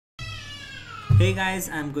Hey guys,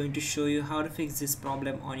 I'm going to show you how to fix this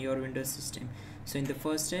problem on your Windows system. So in the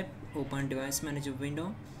first step, open device manager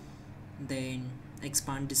window, then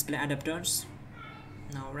expand display adapters.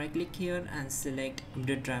 Now right click here and select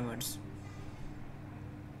update drivers.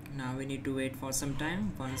 Now we need to wait for some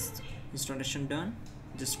time. Once installation done,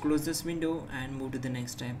 just close this window and move to the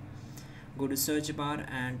next step. Go to search bar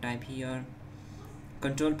and type here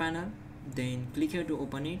control panel, then click here to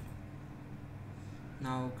open it.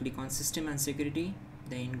 Now click on system and security,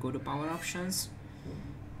 then go to power options.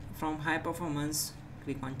 From high performance,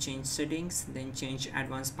 click on change settings, then change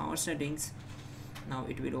advanced power settings. Now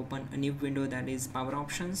it will open a new window that is power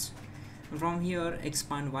options. From here,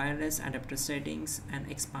 expand wireless adapter settings and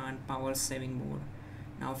expand power saving mode.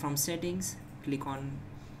 Now from settings, click on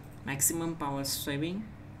maximum power saving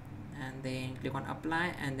and then click on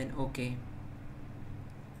apply and then OK.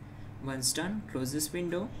 Once done, close this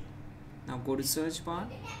window. Now go to search bar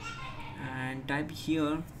and type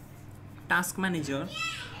here task manager,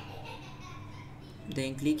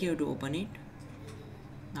 then click here to open it.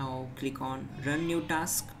 Now click on run new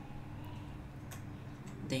task,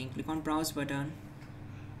 then click on browse button.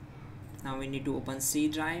 Now we need to open C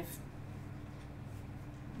drive,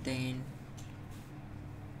 then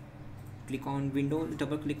click on Windows,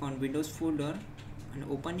 double click on Windows folder and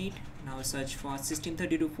open it. Now search for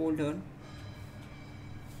System32 folder,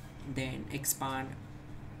 then expand.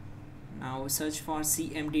 Now search for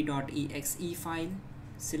cmd.exe file,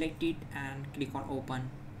 select it and click on open.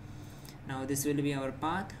 Now this will be our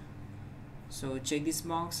path, so check this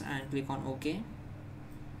box and click on OK.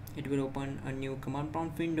 It will open a new command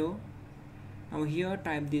prompt window. Now here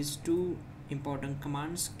type these two important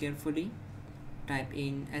commands carefully. Type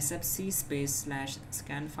in sfc space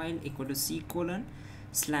 /scan file equal to c colon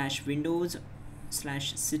 / windows /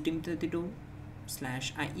 system32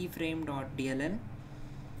 /iframe.dll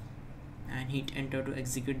and hit enter to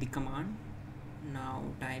execute the command. Now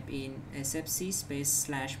type in sfc space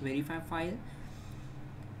 /verify file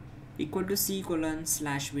equal to c colon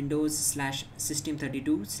 / windows /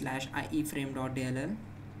 system32 /iframe.dll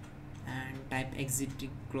and type exit to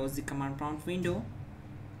close the command prompt window.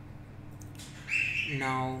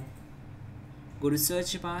 Now go to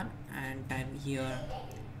search bar and type here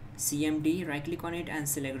cmd, right click on it and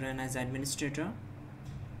select run as administrator.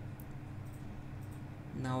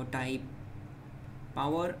 Now type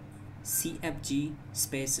power cfg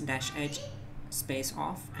space -h space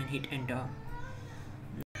off and hit enter.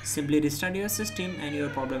 Simply restart your system and your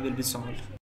problem will be solved.